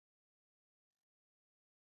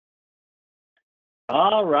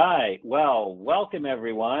All right. Well, welcome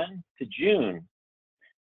everyone to June.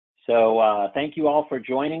 So thank you all for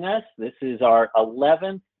joining us. This is our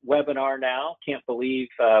 11th webinar now. Can't believe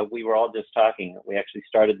we were all just talking. We actually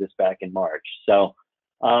started this back in March. So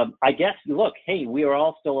I guess, look, hey, we are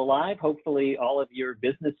all still alive. Hopefully all of your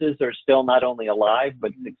businesses are still not only alive,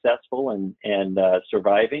 but successful and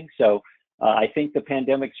surviving. So I think the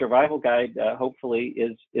pandemic survival guide hopefully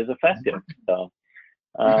is effective. So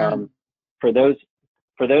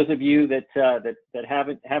for those of you that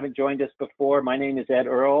haven't joined us before, my name is Ed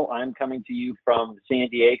Earl. I'm coming to you from San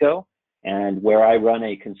Diego, and where I run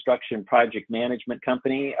a construction project management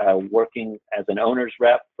company, working as an owner's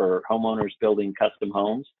rep for homeowners building custom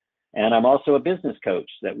homes. And I'm also a business coach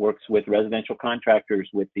that works with residential contractors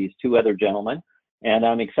with these two other gentlemen. And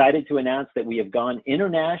I'm excited to announce that we have gone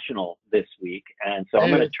international this week. And so I'm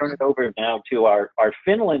going to turn it over now to our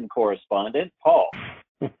Finland correspondent, Paul.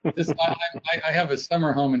 I have a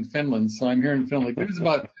summer home in Finland, so I'm here in Finland. News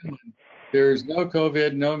about Finland. There's no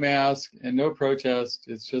COVID, no mask, and no protest.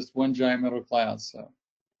 It's just one giant middle class. So,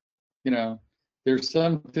 you know, there's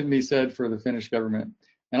something to be said for the Finnish government.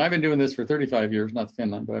 And I've been doing this for 35 years, not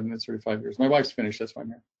Finland, but I've been doing this 35 years. My wife's Finnish, that's why I'm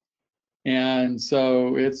here. And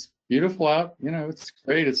so it's beautiful out. You know, it's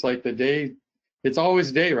great. It's like the day. It's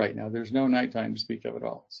always day right now. There's no nighttime to speak of at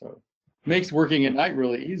all. So makes working at night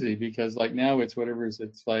really easy, because like now it's whatever it's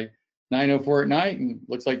like 9:04 at night and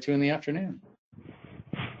looks like 2 in the afternoon.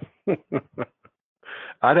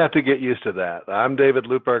 I'd have to get used to that. I'm David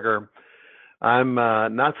Luperger. I'm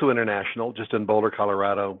not so international, just in Boulder,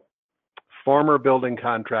 Colorado. Former building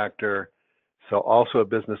contractor, so also a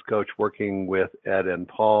business coach working with Ed and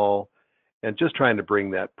Paul, and just trying to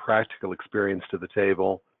bring that practical experience to the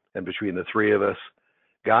table. And between the three of us,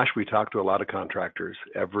 gosh, we talk to a lot of contractors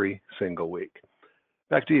every single week.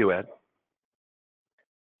 Back to you, Ed.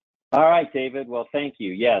 All right, David. Well, thank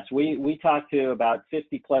you. Yes, we talk to about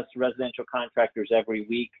 50 plus residential contractors every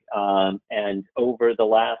week. And over the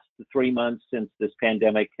last 3 months since this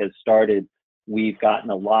pandemic has started, we've gotten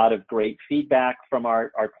a lot of great feedback from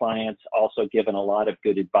our clients, also given a lot of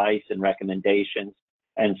good advice and recommendations.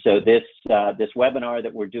 And so this webinar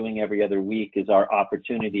that we're doing every other week is our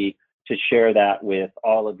opportunity to share that with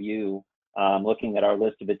all of you. Looking at our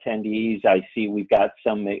list of attendees, I see we've got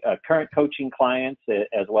some current coaching clients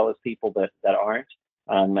as well as people that aren't.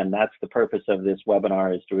 And that's the purpose of this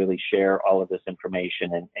webinar, is to really share all of this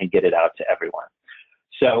information and get it out to everyone.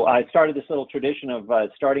 So I started this little tradition of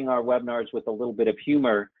starting our webinars with a little bit of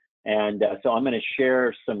humor. And so I'm going to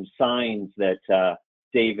share some signs that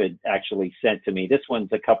David actually sent to me. This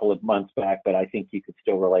one's a couple of months back, but I think you could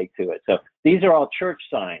still relate to it. So these are all church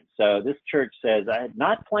signs. So this church says, I had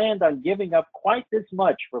not planned on giving up quite this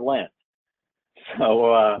much for Lent.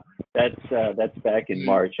 So that's back in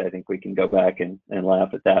March. I think we can go back and laugh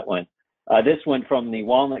at that one. This one from the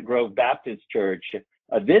Walnut Grove Baptist Church.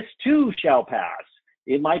 This too shall pass.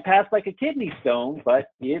 It might pass like a kidney stone, but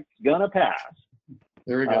it's gonna pass.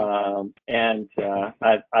 There we go. And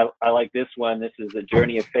I like this one. This is a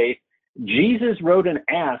journey of faith. Jesus rode an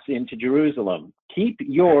ass into Jerusalem. Keep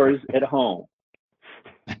yours at home.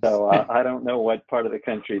 So I don't know what part of the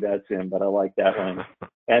country that's in, but I like that one.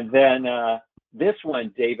 And then this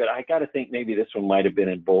one, David, I got to think maybe this one might have been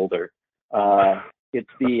in Boulder. It's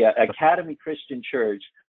the Academy Christian Church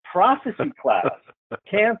prophecy class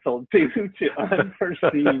canceled due to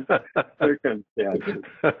unforeseen circumstances.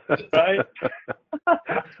 Right?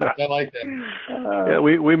 I like that. Yeah,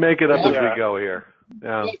 we make it up as we go here.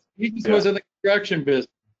 Yeah. Jesus was in the construction business,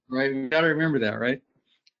 right? We got to remember that, right?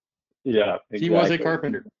 Yeah, exactly. He was a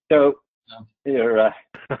carpenter. So you're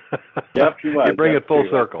yep, he was. You bring it full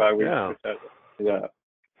circle. Yeah.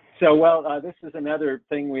 So, well, this is another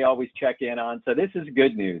thing we always check in on. So this is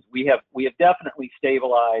good news. We have definitely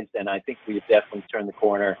stabilized, and I think we have definitely turned the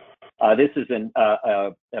corner. This is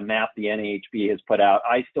a map the NAHB has put out.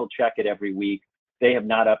 I still check it every week. They have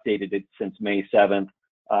not updated it since May 7th.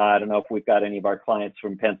 I don't know if we've got any of our clients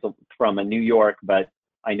from New York, but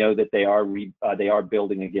I know that they are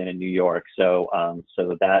building again in New York. So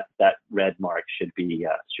that red mark should be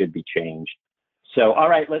changed. So, all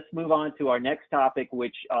right, let's move on to our next topic,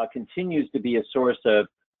 which continues to be a source of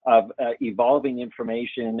evolving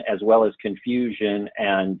information as well as confusion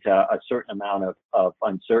and a certain amount of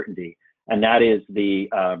uncertainty, and that is the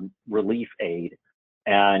relief aid.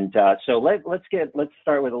 And so let's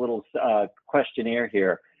start with a little questionnaire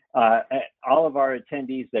here. All of our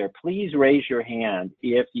attendees there, please raise your hand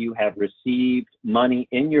if you have received money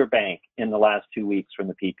in your bank in the last 2 weeks from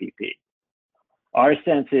the PPP. Our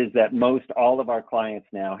sense is that most all of our clients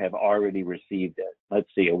now have already received it. Let's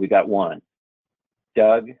see, we got one.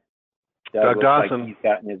 Doug? Doug looks Dawson. like he's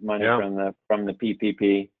gotten his money Yeah. from the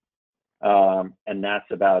PPP, and that's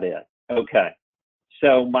about it. Okay.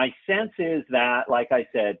 So my sense is that, like I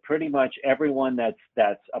said, pretty much everyone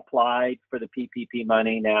that's applied for the PPP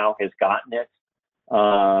money now has gotten it.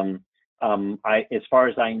 As far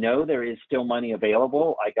as I know, there is still money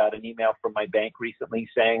available. I got an email from my bank recently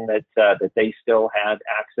saying that they still had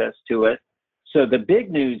access to it. So the big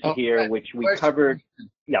news here, which we covered,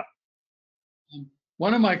 yeah.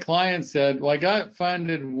 One of my clients said, well, I got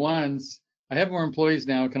funded once. I have more employees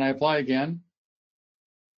now. Can I apply again?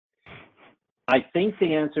 I think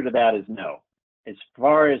the answer to that is no. As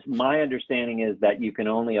far as my understanding is that you can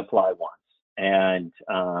only apply once. And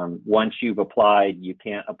once you've applied, you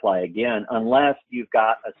can't apply again unless you've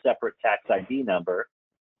got a separate tax ID number.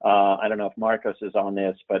 I don't know if Marcos is on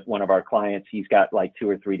this, but one of our clients, he's got like 2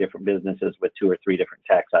 or 3 different businesses with 2 or 3 different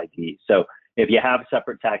tax IDs. So if you have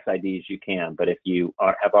separate tax IDs, you can, but if you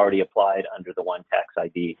have already applied under the one tax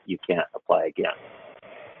ID, you can't apply again.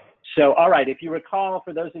 So, all right, if you recall,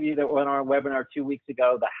 for those of you that were on our webinar 2 weeks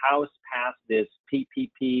ago, the House passed this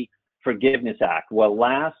PPP Forgiveness Act. Well,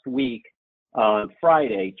 last week on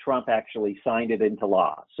Friday, Trump actually signed it into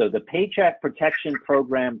law. So the Paycheck Protection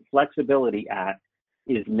Program Flexibility Act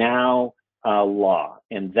is now law,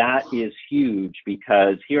 and that is huge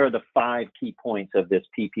because here are the 5 key points of this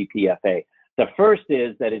PPPFA. The first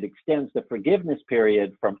is that it extends the forgiveness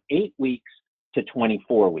period from 8 weeks to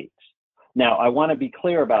 24 weeks. Now, I want to be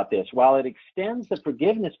clear about this. While it extends the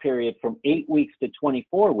forgiveness period from 8 weeks to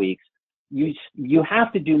 24 weeks, you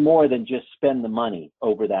have to do more than just spend the money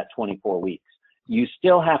over that 24 weeks. You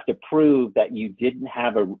still have to prove that you didn't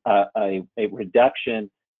have a reduction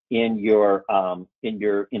in your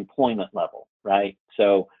employment level, right?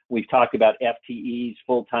 So we've talked about FTEs,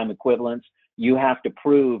 full-time equivalents. You have to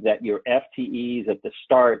prove that your FTEs at the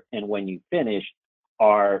start and when you finish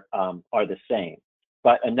are the same.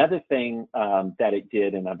 But another thing that it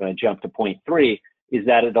did, and I'm going to jump to point 3, is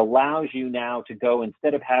that it allows you now to go,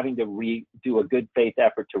 instead of having to do a good faith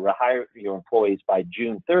effort to rehire your employees by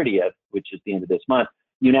June 30th, which is the end of this month,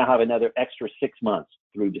 you now have another extra 6 months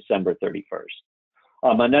through December 31st.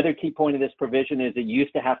 Another key point of this provision is it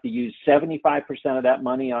used to have to use 75% of that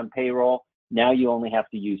money on payroll. Now you only have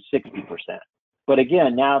to use 60%. But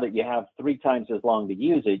again, now that you have 3 times as long to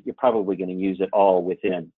use it, you're probably going to use it all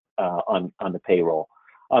within on the payroll.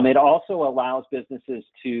 It also allows businesses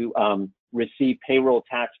to receive payroll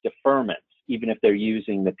tax deferments, even if they're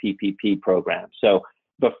using the PPP program. So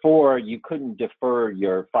before, you couldn't defer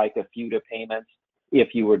your FICA FUTA payments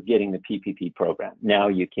if you were getting the PPP program. Now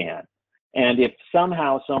you can. And if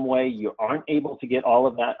somehow, some way you aren't able to get all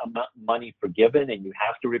of that money forgiven and you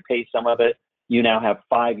have to repay some of it, you now have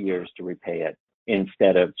 5 years to repay it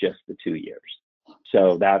instead of just the 2 years.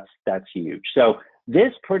 So that's huge. So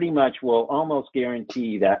this pretty much will almost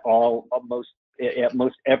guarantee that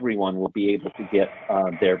most everyone will be able to get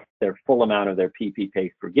their full amount of their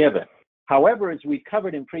PPP forgiven. However, as we've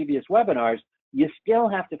covered in previous webinars, you still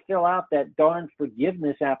have to fill out that darn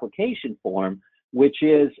forgiveness application form, which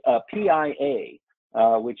is PIA,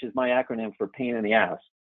 which is my acronym for pain in the ass.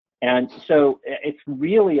 And so it's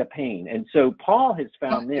really a pain. And so Paul has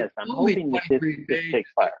found this. I'm hoping that this takes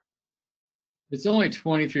fire. It's only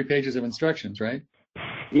 23 pages of instructions, right?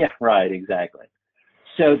 Yeah, right, exactly.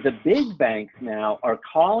 So the big banks now are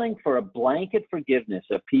calling for a blanket forgiveness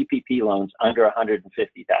of PPP loans under $150,000,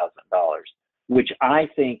 which I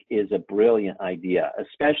think is a brilliant idea,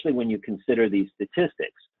 especially when you consider these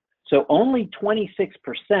statistics. So only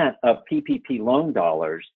 26% of PPP loan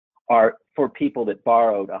dollars are for people that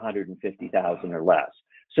borrowed $150,000 or less.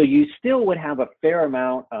 So you still would have a fair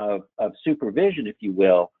amount of supervision, if you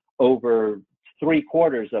will, over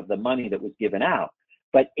 3/4 of the money that was given out.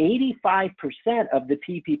 But 85% of the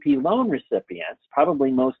PPP loan recipients,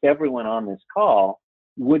 probably most everyone on this call,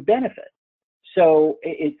 would benefit. So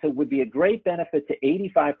it would be a great benefit to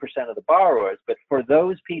 85% of the borrowers, but for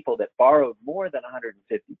those people that borrowed more than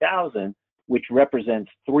 $150,000, which represents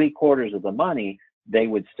 3/4 of the money, they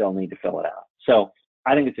would still need to fill it out. So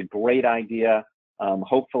I think it's a great idea.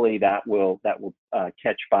 Hopefully that will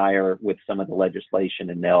catch fire with some of the legislation,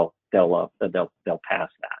 and they'll pass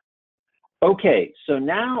that. Okay, so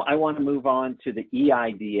now I want to move on to the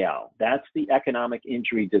EIDL. That's the Economic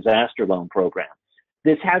Injury Disaster Loan Program.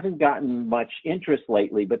 This hasn't gotten much interest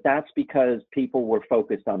lately, but that's because people were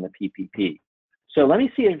focused on the PPP. So let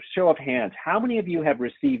me see a show of hands. How many of you have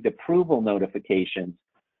received approval notifications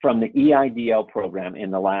from the EIDL program in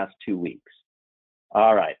the last 2 weeks?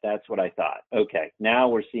 All right, that's what I thought. Okay, now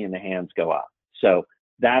we're seeing the hands go up. So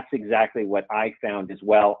that's exactly what I found as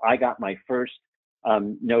well. I got my first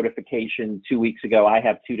notification 2 weeks ago. I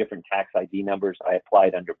have 2 different tax ID numbers. I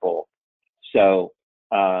applied under both. So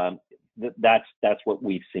that's what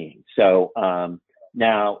we've seen. So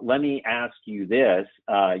now let me ask you this.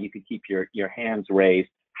 You could keep your hands raised.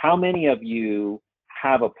 How many of you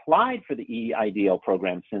have applied for the EIDL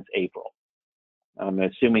program since April? I'm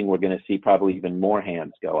assuming we're going to see probably even more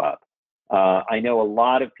hands go up. I know a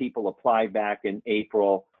lot of people applied back in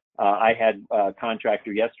April. I had a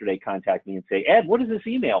contractor yesterday contact me and say, Ed, what does this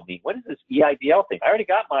email mean? What is this EIDL thing? I already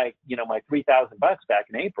got my, my $3,000 back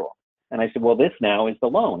in April. And I said, well, this now is the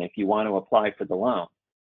loan if you want to apply for the loan.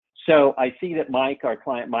 So I see that Mike, our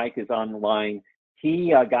client Mike, is on the line.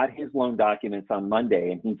 He got his loan documents on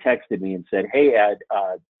Monday, and he texted me and said, hey, Ed,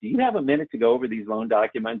 do you have a minute to go over these loan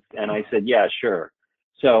documents? And I said, yeah, sure.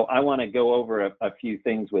 So I want to go over a few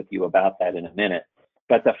things with you about that in a minute.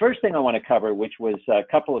 But the first thing I want to cover, which was a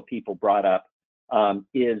couple of people brought up,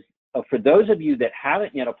 is for those of you that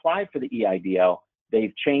haven't yet applied for the EIDL,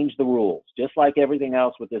 they've changed the rules. Just like everything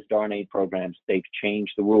else with this darn aid programs, they've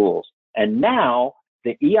changed the rules. And now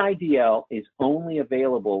the EIDL is only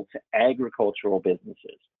available to agricultural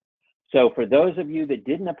businesses. So for those of you that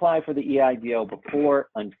didn't apply for the EIDL before,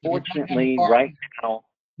 unfortunately, right now.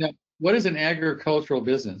 Now, what is an agricultural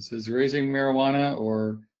business? Is raising marijuana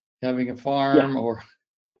or having a farm, or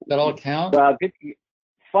that all count? Well, good.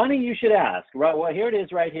 Funny you should ask. Right, well, here it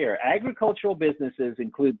is right here. Agricultural businesses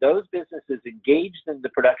include those businesses engaged in the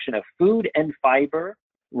production of food and fiber,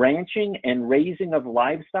 ranching and raising of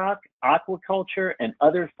livestock, aquaculture, and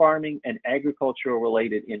other farming and agricultural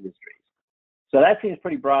related industries. So that seems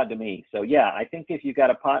pretty broad to me. So yeah, I think if you've got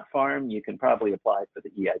a pot farm, you can probably apply for the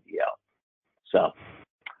EIDL. So,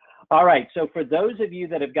 all right. So for those of you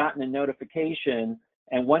that have gotten a notification,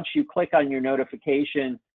 and once you click on your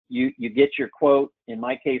notification, you get your quote. In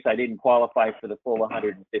my case, I didn't qualify for the full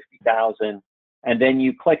 150,000. And then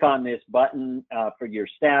you click on this button for your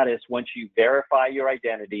status. Once you verify your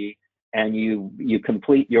identity and you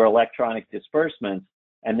complete your electronic disbursements,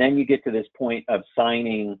 and then you get to this point of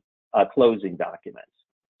signing closing documents.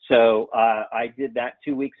 So I did that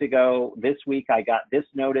 2 weeks ago. This week I got this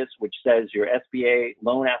notice which says your SBA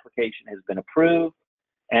loan application has been approved,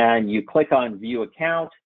 and you click on view account,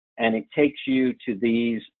 and it takes you to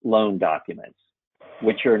these loan documents,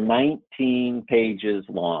 which are 19 pages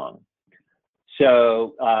long.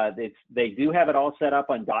 So they do have it all set up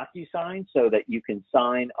on DocuSign so that you can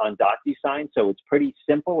sign on DocuSign. So it's pretty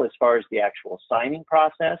simple as far as the actual signing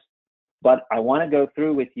process. But I want to go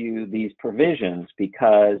through with you these provisions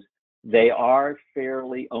because they are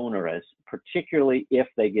fairly onerous, particularly if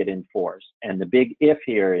they get enforced. And the big if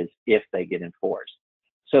here is if they get enforced.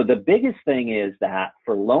 So the biggest thing is that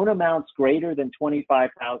for loan amounts greater than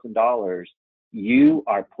 $25,000, you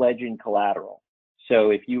are pledging collateral.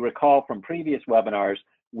 So if you recall from previous webinars,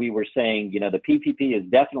 we were saying, the PPP is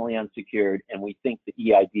definitely unsecured, and we think the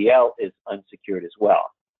EIDL is unsecured as well.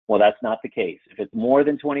 Well, that's not the case. If it's more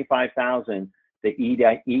than $25,000, the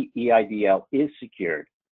EIDL is secured.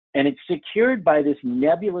 And it's secured by this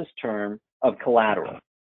nebulous term of collateral.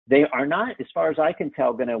 They are not, as far as I can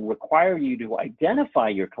tell, going to require you to identify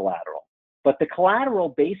your collateral. But the collateral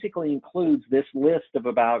basically includes this list of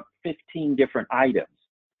about 15 different items,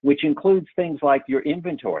 which includes things like your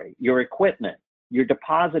inventory, your equipment, your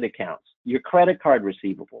deposit accounts, your credit card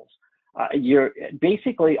receivables, your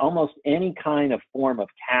basically almost any kind of form of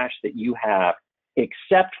cash that you have,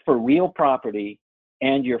 except for real property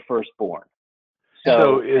and your firstborn.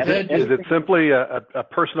 So is it simply a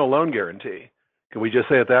personal loan guarantee? Can we just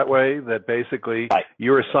say it that way? That basically right.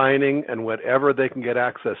 You're signing, and whatever they can get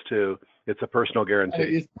access to, it's a personal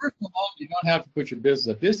guarantee. It's personal loan. You don't have to put your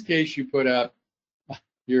business up. This case, you put up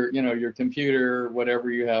your computer,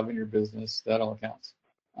 whatever you have in your business, that all counts.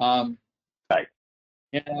 Right.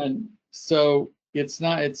 And so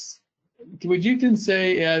would you can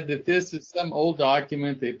say, Ed, that this is some old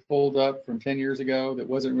document they pulled up from 10 years ago that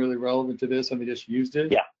wasn't really relevant to this and they just used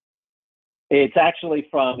it? Yeah. It's actually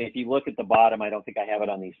from, if you look at the bottom, I don't think I have it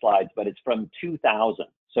on these slides, but it's from 2000.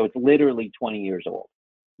 So it's literally 20 years old.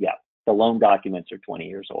 Yeah, the loan documents are 20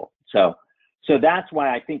 years old. So that's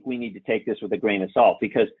why I think we need to take this with a grain of salt,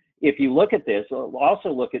 because if you look at this,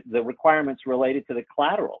 also look at the requirements related to the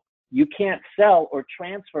collateral. You can't sell or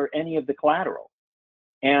transfer any of the collateral.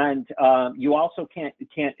 And you also can't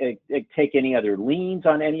take any other liens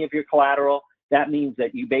on any of your collateral. That means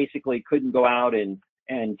that you basically couldn't go out and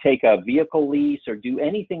take a vehicle lease or do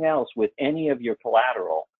anything else with any of your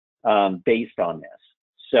collateral based on this.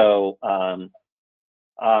 So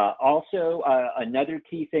also another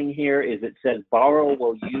key thing here is it says borrower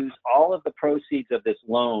will use all of the proceeds of this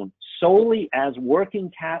loan solely as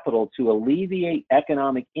working capital to alleviate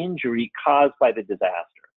economic injury caused by the disaster.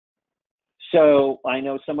 So I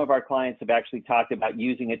know some of our clients have actually talked about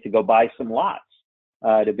using it to go buy some lots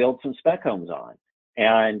to build some spec homes on.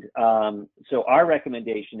 And so our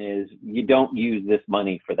recommendation is you don't use this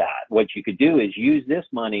money for that. What you could do is use this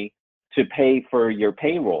money to pay for your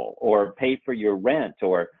payroll or pay for your rent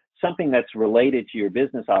or something that's related to your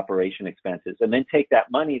business operation expenses, and then take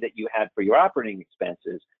that money that you had for your operating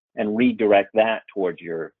expenses and redirect that towards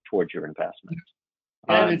your investment.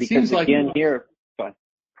 And it seems like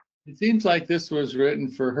it seems like this was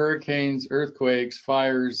written for hurricanes, earthquakes,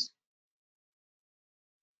 fires.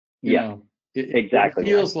 You know, exactly. It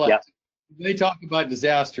feels like when they talk about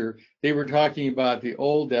disaster, they were talking about the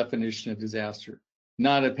old definition of disaster,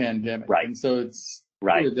 not a pandemic. Right. And so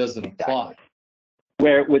it doesn't apply.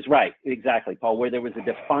 Where it was exactly, Paul, where there was a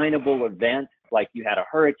definable event, like you had a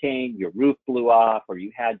hurricane, your roof blew off, or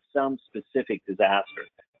you had some specific disaster.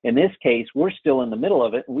 In this case, we're still in the middle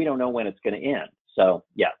of it, and we don't know when it's going to end. So,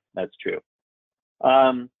 yeah, that's true.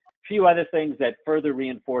 Few other things that further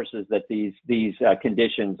reinforces that these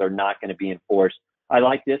conditions are not going to be enforced. I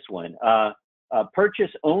like this one.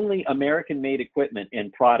 Purchase only American-made equipment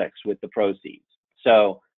and products with the proceeds.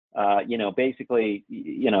 So, basically,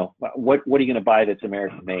 what are you going to buy that's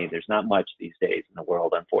American made? There's not much these days in the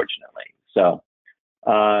world, unfortunately. So,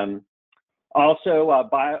 also,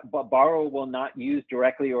 borrower will not use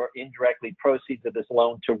directly or indirectly proceeds of this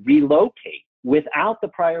loan to relocate without the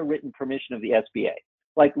prior written permission of the SBA.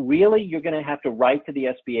 Like, really, you're going to have to write to the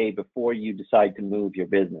SBA before you decide to move your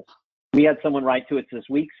business. We had someone write to us this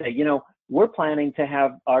week, say, we're planning to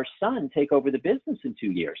have our son take over the business in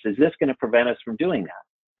 2 years. Is this going to prevent us from doing that?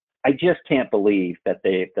 I just can't believe that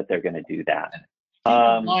they're going to do that.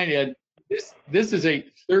 Keep in mind, Ed, this is a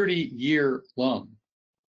 30-year loan.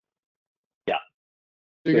 Yeah.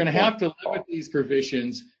 You're going to have to live with these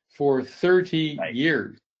provisions for 30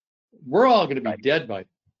 years. We're all going to be dead by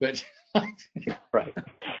then, but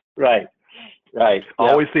right.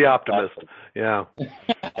 Always the optimist. Yeah.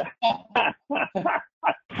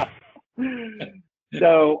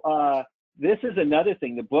 So this is another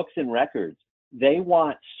thing, the books and records. They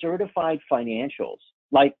want certified financials.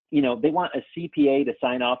 Like, they want a CPA to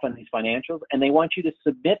sign off on these financials, and they want you to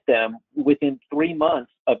submit them within 3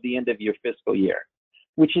 months of the end of your fiscal year,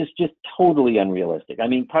 which is just totally unrealistic. I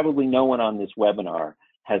mean, probably no one on this webinar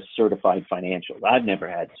has certified financials. I've never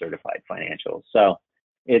had certified financials, so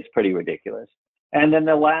it's pretty ridiculous. And then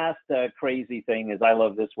the last crazy thing is, I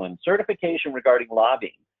love this one, certification regarding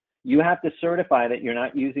lobbying. You have to certify that you're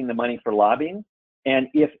not using the money for lobbying. And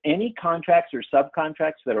if any contracts or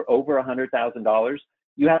subcontracts that are over $100,000,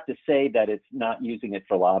 you have to say that it's not using it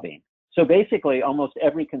for lobbying. So basically, almost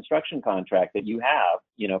every construction contract that you have,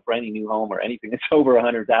 for any new home or anything that's over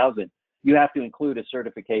 $100,000, you have to include a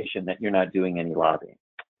certification that you're not doing any lobbying.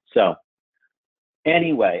 So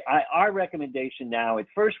anyway, our recommendation now, at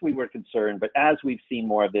first we were concerned, but as we've seen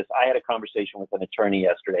more of this, I had a conversation with an attorney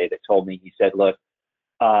yesterday that told me, he said, look,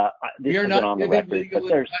 this isn't on the record, but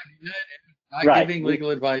there's giving legal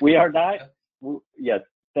advice. We are not. Yes.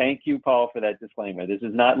 Thank you, Paul, for that disclaimer. This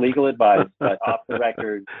is not legal advice, but off the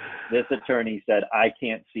record, this attorney said, I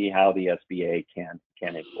can't see how the SBA can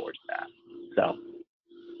enforce that.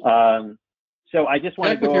 So I just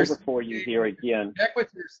want to go over for you here again.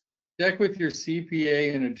 Check with your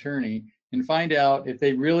CPA and attorney and find out if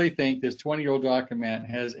they really think this 20-year-old document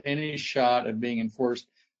has any shot of being enforced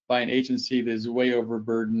by an agency that is way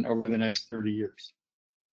overburdened over the next 30 years.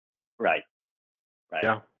 Right.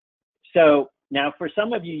 Yeah. So now for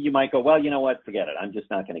some of you, you might go, well, you know what, forget it. I'm just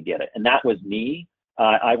not going to get it. And that was me.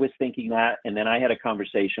 I was thinking that. And then I had a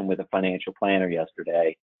conversation with a financial planner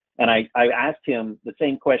yesterday. And I asked him the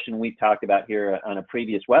same question we've talked about here on a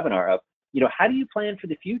previous webinar of, how do you plan for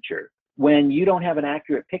the future when you don't have an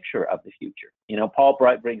accurate picture of the future? Paul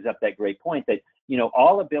brings up that great point that,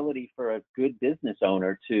 all ability for a good business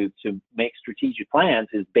owner to make strategic plans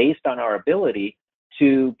is based on our ability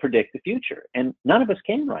to predict the future. And none of us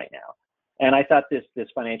can right now. And I thought this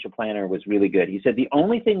financial planner was really good. He said, the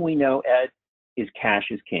only thing we know, Ed, is cash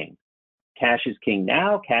is king. Cash is king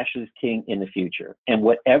now, cash is king in the future. And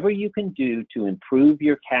whatever you can do to improve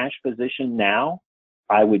your cash position now,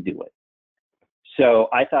 I would do it. So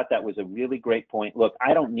I thought that was a really great point. Look,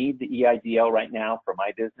 I don't need the EIDL right now for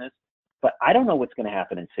my business, but I don't know what's going to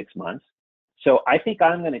happen in 6 months. So I think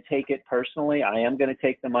I'm going to take it personally. I am going to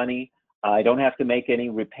take the money. I don't have to make any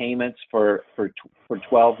repayments for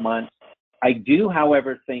 12 months. I do,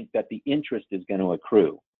 however, think that the interest is going to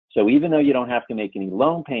accrue. So even though you don't have to make any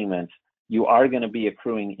loan payments, you are going to be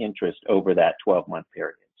accruing interest over that 12-month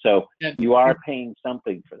period. So And you are paying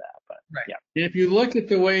something for that. But right. yeah. If you look at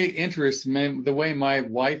the way interest, the way my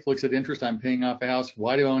wife looks at interest, I'm paying off a house.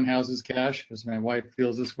 Why do I own houses cash? Because my wife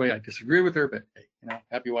feels this way. I disagree with her, but hey,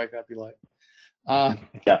 happy wife, happy life. Yeah.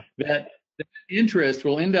 That interest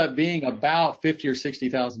will end up being about $50,000 or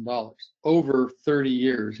 $60,000 over 30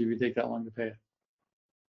 years if you take that long to pay it.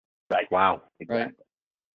 Right. Wow. Exactly.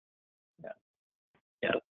 Right.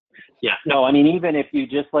 Yeah. Yeah. No, I mean, even if you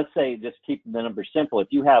let's say, just keep the number simple. If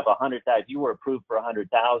you have 100,000, if you were approved for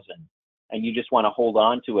 100,000 and you just want to hold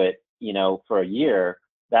on to it, for a year,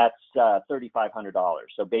 that's $3,500.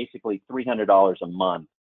 So basically $300 a month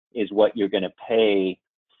is what you're going to pay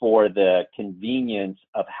for the convenience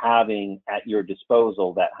of having at your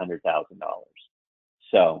disposal that $100,000.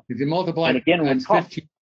 So if you multiply and again, times 15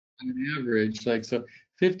 on an average, so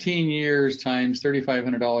 15 years times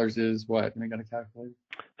 $3,500 is what? Am I going to calculate?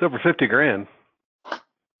 It's over 50 grand.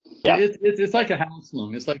 Yeah. It's like a house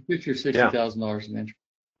loan. It's like $50,000 or $60,000 in interest.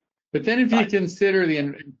 But then if you consider the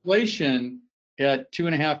inflation at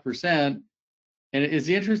 2.5%, and is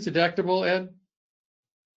the interest deductible, Ed?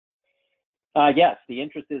 Yes, the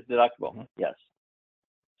interest is deductible. Yes.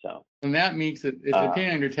 So. And that means that if you're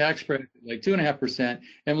paying on your tax credit like 2.5%,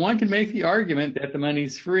 and one can make the argument that the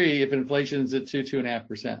money's free if inflation is at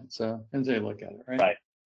 2.5%. So depends how you look at it, right? Right.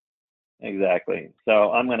 Exactly.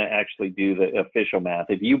 So I'm going to actually do the official math.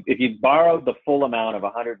 If you borrowed the full amount of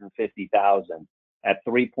 150,000 at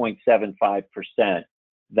 3.75%,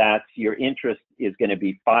 that's your interest is going to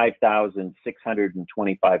be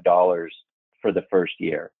 $5,625 for the first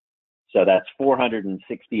year. So that's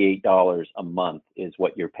 $468 a month is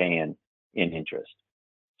what you're paying in interest.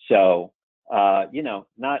 So,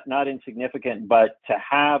 not insignificant, but to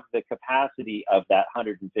have the capacity of that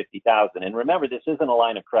 150,000. And remember, this isn't a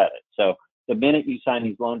line of credit. So the minute you sign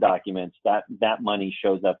these loan documents, that money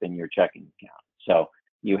shows up in your checking account. So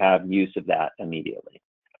you have use of that immediately.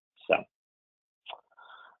 So,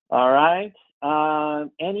 all right.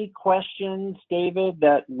 Any questions, David,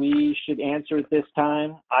 that we should answer at this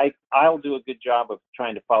time? I'll do a good job of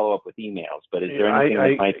trying to follow up with emails, but is there anything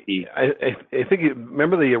that might be? I think you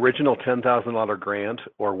remember the original $10,000 grant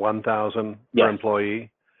or $1,000 per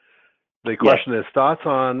employee. The question is thoughts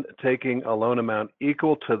on taking a loan amount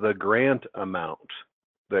equal to the grant amount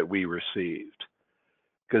that we received,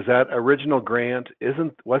 because that original grant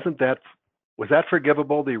was that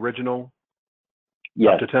forgivable? The original.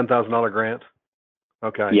 Yes. Up to $10,000 grant?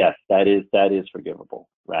 Okay. Yes, that is forgivable,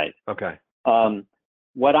 right? Okay.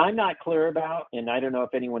 What I'm not clear about, and I don't know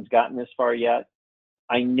if anyone's gotten this far yet,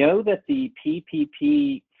 I know that the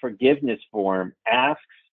PPP forgiveness form asks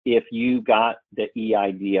if you got the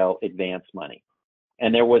EIDL advance money.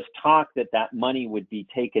 And there was talk that money would be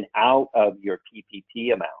taken out of your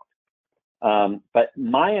PPP amount. But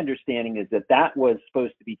my understanding is that was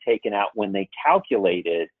supposed to be taken out when they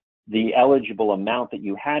calculated the eligible amount that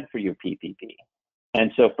you had for your PPP.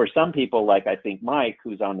 And so for some people, like I think Mike,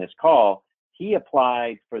 who's on this call, he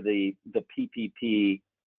applied for the PPP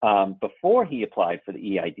before he applied for the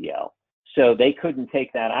EIDL. So they couldn't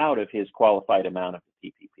take that out of his qualified amount of the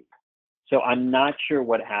PPP. So I'm not sure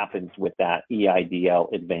what happens with that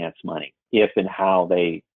EIDL advance money, if and how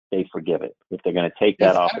they forgive it, if they're going to take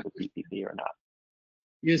that off of the PPP or not.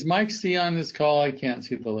 Is Mike C on this call? I can't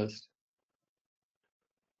see the list.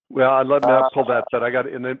 Well, I'd love to pull that, but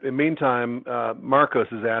in the meantime,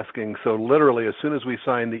 Marcos is asking, so literally as soon as we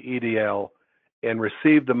sign the EDL and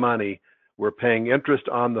receive the money, we're paying interest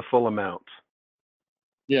on the full amount.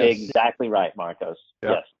 Yes. Exactly right, Marcos.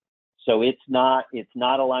 Yep. Yes. So it's not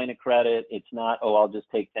a line of credit. It's not, I'll just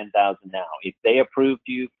take 10,000 now. If they approved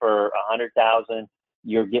you for 100,000,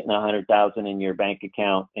 you're getting 100,000 in your bank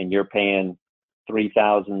account, and you're paying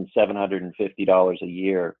 $3,750 a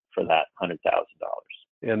year for that $100,000.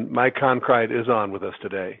 And Mike Concrite is on with us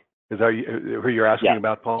today. Is that who you're asking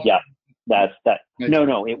about, Paul? Yeah, that's that.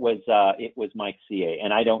 No, it was Mike CA,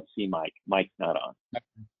 and I don't see Mike. Mike's not on.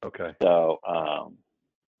 Okay. So,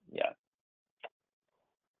 yeah.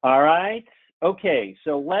 All right. Okay.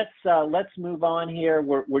 So let's move on here.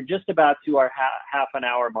 We're just about to our half an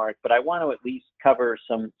hour mark, but I want to at least cover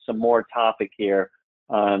some more topic here.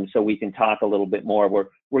 So we can talk a little bit more. We're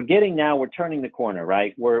turning the corner,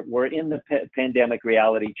 right? We're in the pandemic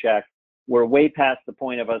reality check. We're way past the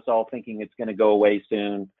point of us all thinking it's going to go away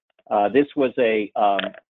soon. This was a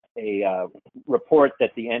report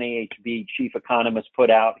that the NAHB chief economist put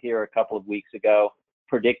out here a couple of weeks ago,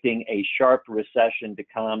 predicting a sharp recession to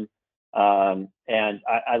come. And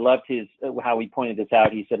I loved how he pointed this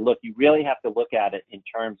out. He said, look, you really have to look at it in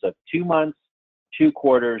terms of 2 months, 2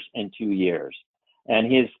 quarters, and 2 years.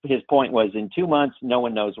 And his point was, in 2 months, no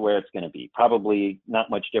one knows where it's going to be. Probably not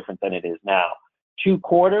much different than it is now. 2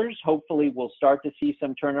 quarters, hopefully we'll start to see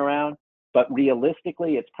some turnaround, but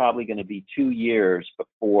realistically, it's probably going to be 2 years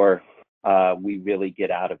before we really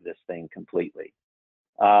get out of this thing completely.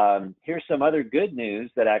 Here's some other good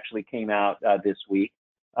news that actually came out this week.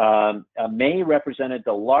 May represented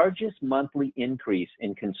the largest monthly increase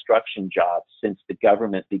in construction jobs since the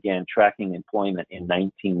government began tracking employment in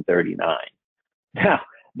 1939. Now,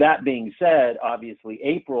 that being said, obviously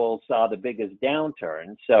April saw the biggest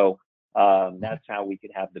downturn, so that's how we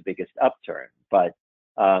could have the biggest upturn. But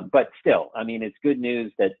still, I mean, it's good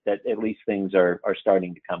news that at least things are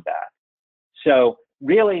starting to come back. So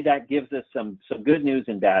really, that gives us some good news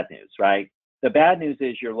and bad news, right? The bad news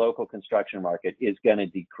is your local construction market is going to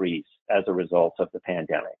decrease as a result of the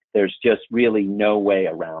pandemic. There's just really no way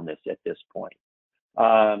around this at this point.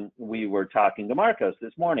 We were talking to Marcos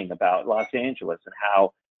this morning about Los Angeles and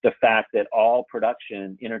how the fact that all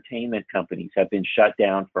production entertainment companies have been shut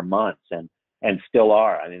down for months and still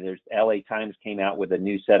are. I mean, there's LA Times came out with a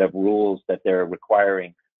new set of rules that they're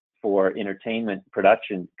requiring for entertainment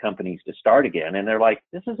production companies to start again. And they're like,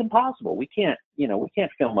 this is impossible. We can't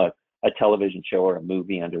film a television show or a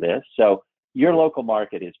movie under this. So your local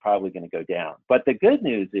market is probably going to go down. But the good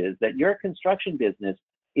news is that your construction business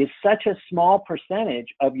is such a small percentage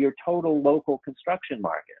of your total local construction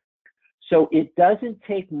market. So it doesn't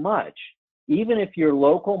take much, even if your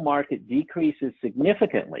local market decreases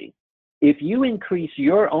significantly, if you increase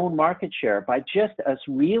your own market share by just a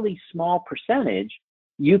really small percentage,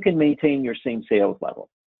 you can maintain your same sales level.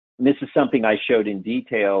 And this is something I showed in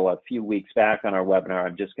detail a few weeks back on our webinar.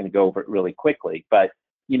 I'm just going to go over it really quickly. But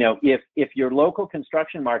if your local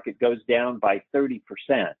construction market goes down by 30%,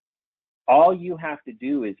 all you have to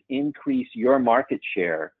do is increase your market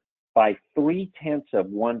share by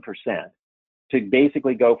 0.3%, to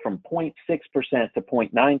basically go from 0.6% to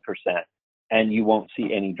 0.9%, and you won't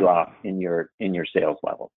see any drop in your sales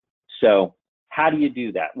level. So how do you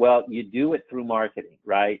do that? Well, you do it through marketing,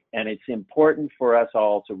 right? And it's important for us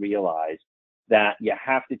all to realize that you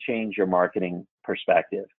have to change your marketing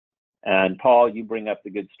perspective. And Paul, you bring up the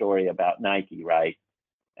good story about Nike, right?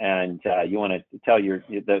 And you want to tell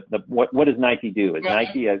what does Nike do? Is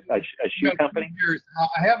Nike a shoe company?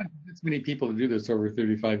 I haven't convinced many people to do this over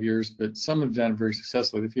 35 years, but some have done it very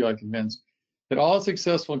successfully. They feel I'm convinced that all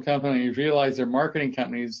successful companies realize they're marketing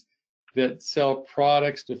companies that sell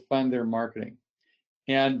products to fund their marketing.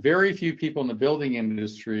 And very few people in the building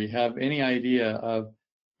industry have any idea of,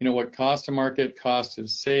 what cost to market, cost of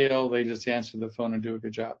sale. They just answer the phone and do a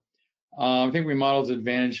good job. I think Remodel's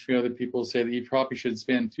advantage, a few other people say that you probably should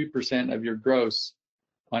spend 2% of your gross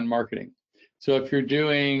on marketing. So if you're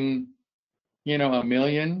doing, $1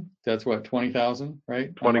 million, that's what, 20,000,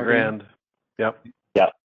 right? 20 grand. Yep.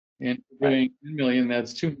 Yep. And if you're doing 10 million,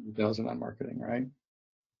 that's 200,000 on marketing, right?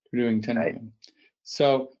 You're doing 10 million.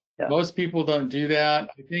 So most people don't do that.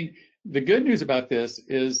 I think the good news about this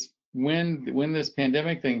is when this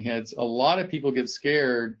pandemic thing hits, a lot of people get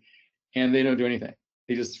scared and they don't do anything.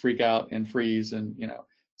 They just freak out and freeze, and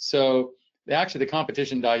so actually the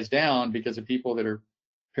competition dies down because of people that are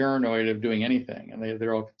paranoid of doing anything, and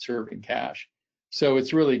they're all conserving cash. So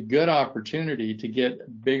it's really good opportunity to get a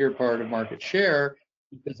bigger part of market share,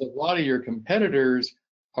 because a lot of your competitors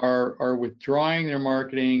are withdrawing their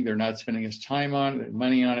marketing. They're not spending as time on it,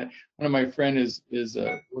 money on it. One of my friends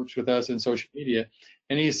works with us in social media,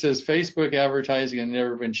 and he says Facebook advertising has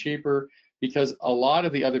never been cheaper, because a lot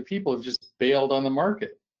of the other people have just bailed on the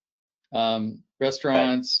market.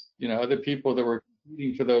 Restaurants, other people that were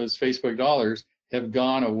competing for those Facebook dollars have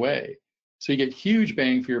gone away. So you get huge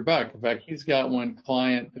bang for your buck. In fact, he's got one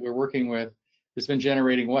client that we're working with that's been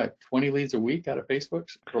generating 20 leads a week out of Facebook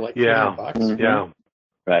for like $300. Mm-hmm. Yeah.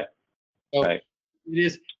 Right. So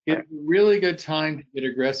it's a really good time to get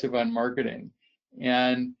aggressive on marketing.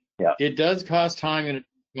 And it does cost time and it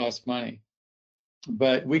costs money.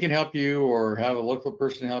 But we can help you, or have a local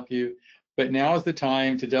person help you. But now is the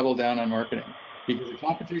time to double down on marketing, because the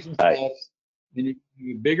competition's tough, and you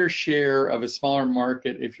have a bigger share of a smaller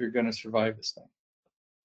market if you're going to survive this thing.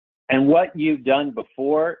 And what you've done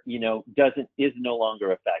before, is no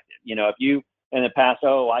longer effective. If you in the past,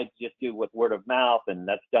 I just do with word of mouth and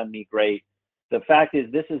that's done me great. The fact is,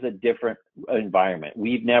 this is a different environment.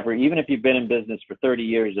 We've never, even if you've been in business for 30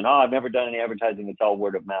 years and I've never done any advertising, it's all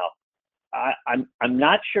word of mouth. I'm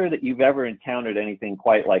not sure that you've ever encountered anything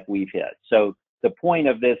quite like we've hit. So the point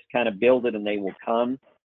of this kind of build it and they will come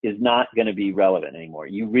is not going to be relevant anymore.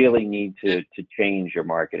 You really need to change your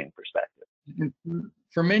marketing perspective.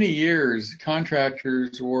 for many years,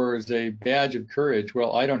 contractors were as a badge of courage.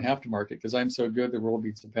 Well, I don't have to market because I'm so good, the world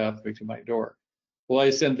beats the pathway to my door. Well, I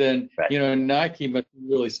said then, Right. Nike must be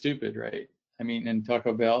really stupid, right? I mean, and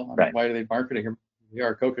Taco Bell, Right. why are they marketing?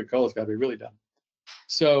 Coca-Cola's got to be really dumb.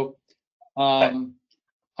 So Right.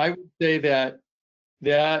 I would say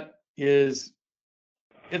that is,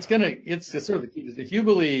 it's sort of the key. If you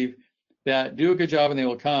believe that do a good job and they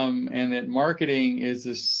will come, and that marketing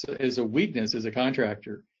is a weakness as a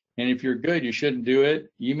contractor, and if you're good, you shouldn't do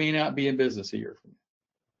it, you may not be in business a year from now.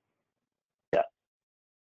 Yeah.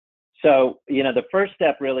 So, the first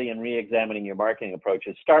step really in re-examining your marketing approach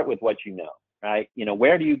is start with what you know, right?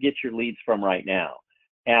 Where do you get your leads from right now?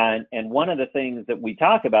 And one of the things that we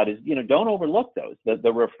talk about is, don't overlook those. The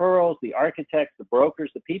referrals, the architects, the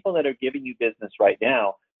brokers, the people that are giving you business right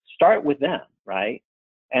now, start with them, right?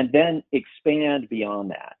 And then expand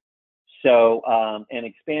beyond that. So, and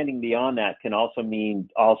expanding beyond that can also mean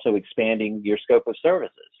expanding your scope of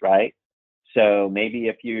services, right? So maybe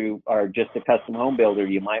if you are just a custom home builder,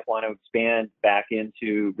 you might want to expand back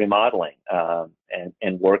into remodeling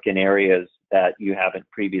and work in areas that you haven't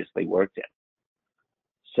previously worked in.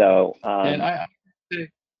 So, and I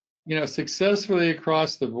successfully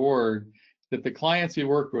across the board, that the clients we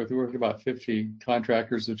work with about 50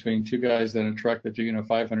 contractors between two guys and a truck that do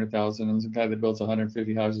 500,000 and some guy that builds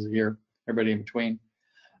 150 houses a year, everybody in between.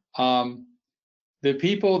 The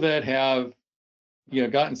people that have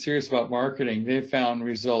gotten serious about marketing, they've found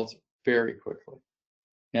results very quickly,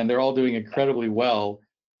 and they're all doing incredibly well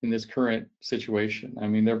in this current situation. I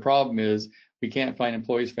mean, their problem is we can't find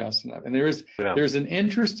employees fast enough, and there's an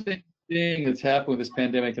interesting thing that's happened with this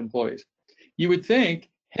pandemic employees. You would think,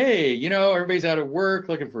 hey, everybody's out of work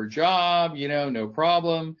looking for a job, no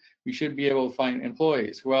problem, we should be able to find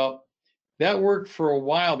employees. Well, that worked for a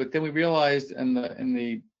while, but then we realized in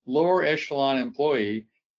the lower echelon employee,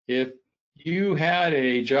 if you had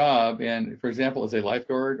a job, and for example, as a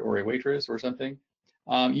lifeguard or a waitress or something,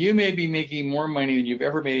 you may be making more money than you've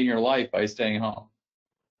ever made in your life by staying home.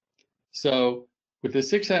 So with the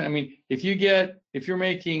 600, I mean, if you're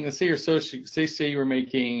making, let's say you were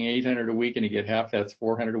making 800 a week and you get half, that's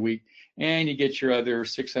 400 a week, and you get your other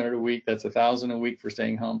 600 a week, that's 1,000 a week for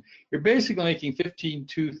staying home. You're basically making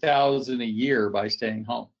 2,000 a year by staying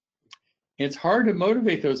home. It's hard to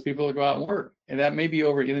motivate those people to go out and work, and that may be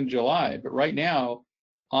over in July. But right now,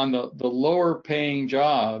 on the lower paying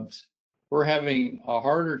jobs, we're having a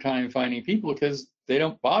harder time finding people because they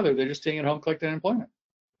don't bother. They're just staying at home collecting unemployment.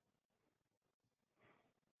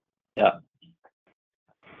 Yeah.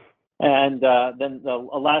 And then the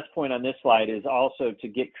last point on this slide is also to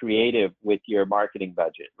get creative with your marketing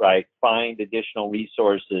budget, right? Find additional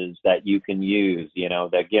resources that you can use.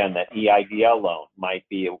 Again, that EIDL loan might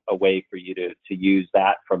be a way for you to use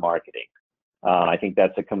that for marketing. I think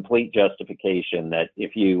that's a complete justification that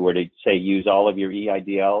if you were to say use all of your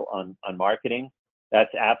EIDL on marketing,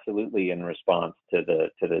 that's absolutely in response to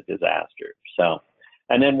the disaster. So.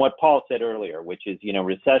 And then what Paul said earlier, which is,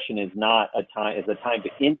 recession is a time to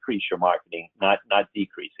increase your marketing, not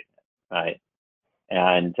decreasing it, right?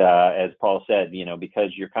 And as Paul said,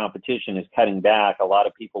 because your competition is cutting back, a lot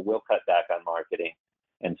of people will cut back on marketing,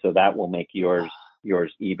 and so that will make yours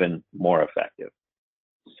even more effective.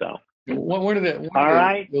 So one of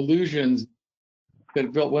the illusions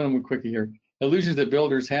that illusions that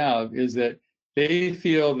builders have is that they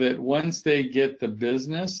feel that once they get the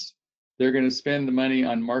business, they're going to spend the money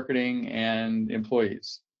on marketing and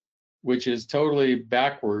employees, which is totally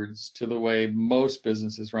backwards to the way most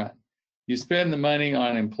businesses run. You spend the money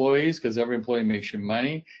on employees because every employee makes you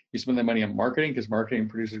money. You spend the money on marketing because marketing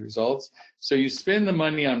produces results. So you spend the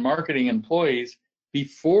money on marketing employees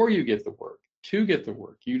before you get the work, to get the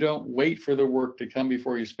work. You don't wait for the work to come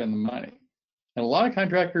before you spend the money. And a lot of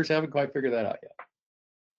contractors haven't quite figured that out yet.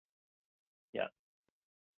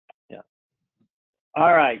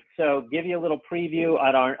 All right, so give you a little preview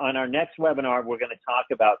on our next webinar. We're going to talk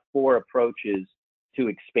about 4 approaches to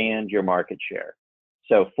expand your market share.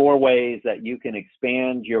 So 4 ways that you can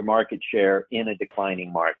expand your market share in a declining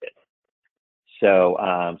market. So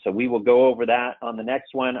we will go over that on the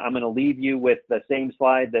next one. I'm going to leave you with the same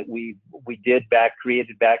slide that we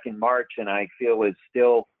created back in March, and I feel is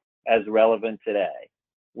still as relevant today,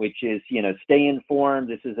 which is, stay informed.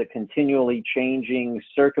 This is a continually changing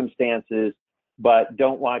circumstances, but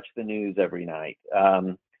don't watch the news every night.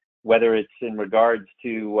 Whether it's in regards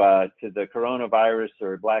to the coronavirus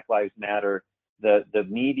or Black Lives Matter, the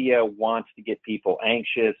media wants to get people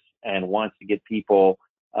anxious and wants to get people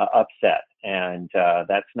upset, and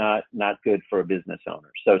that's not good for a business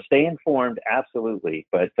owner. So stay informed, absolutely,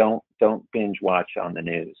 but don't binge watch on the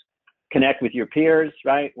news. connect with your peers,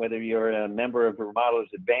 right? Whether you're a member of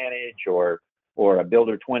Remodelers Advantage or a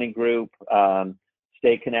Builder 20 group,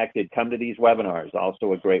 stay connected. Come to these webinars.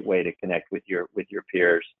 Also a great way to connect with your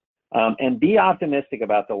peers. And be optimistic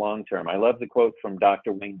about the long term. I love the quote from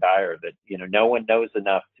Dr. Wayne Dyer that, you know, no one knows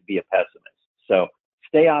enough to be a pessimist. So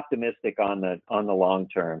stay optimistic on the long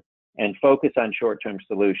term and focus on short-term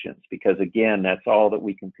solutions, because again, that's all that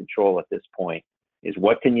we can control at this point, is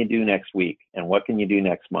what can you do next week and what can you do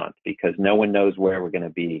next month, because no one knows where we're going to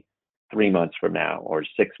be 3 months from now or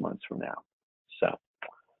 6 months from now. So,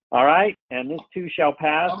 all right, and this too shall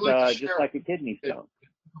pass, just like a kidney stone.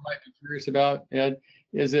 People might be curious about, Ed,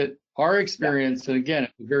 is it our experience, and again,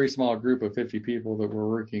 it's a very small group of 50 people that we're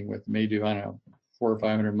working with, may do, I don't know, 400 or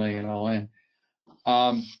 500 million all in.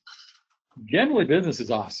 Generally, business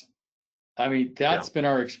is awesome. I mean, that's been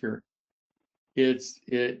our experience.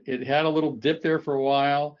 It had a little dip there for a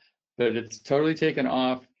while, but it's totally taken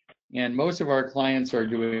off, and most of our clients are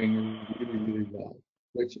doing really, really well,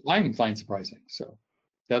 which I find surprising. So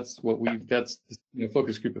that's the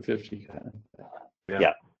focus group of 50.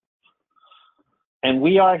 Yeah. And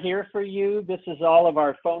we are here for you. This is all of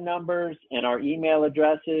our phone numbers and our email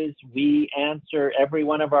addresses. We answer every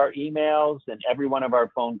one of our emails and every one of our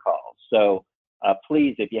phone calls. So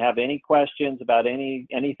please, if you have any questions about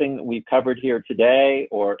anything that we've covered here today,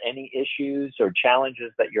 or any issues or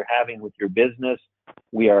challenges that you're having with your business,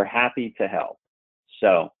 we are happy to help.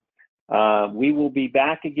 So we will be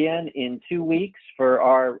back again in 2 weeks for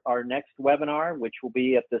our next webinar, which will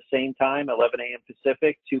be at the same time, 11 a.m.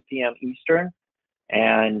 Pacific, 2 p.m. Eastern.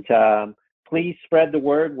 And please spread the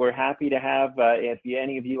word. We're happy to have,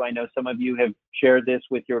 any of you, I know some of you have shared this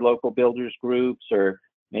with your local builders groups or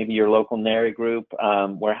maybe your local NARI group.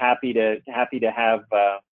 We're happy to have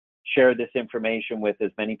share this information with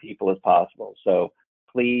as many people as possible. So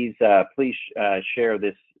please share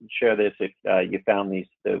this if you found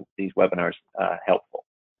these webinars helpful.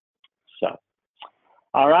 So,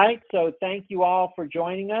 all right. So thank you all for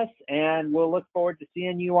joining us, and we'll look forward to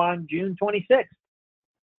seeing you on June 26th.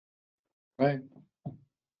 Right.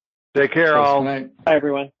 Take care, all. Bye,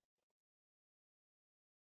 everyone.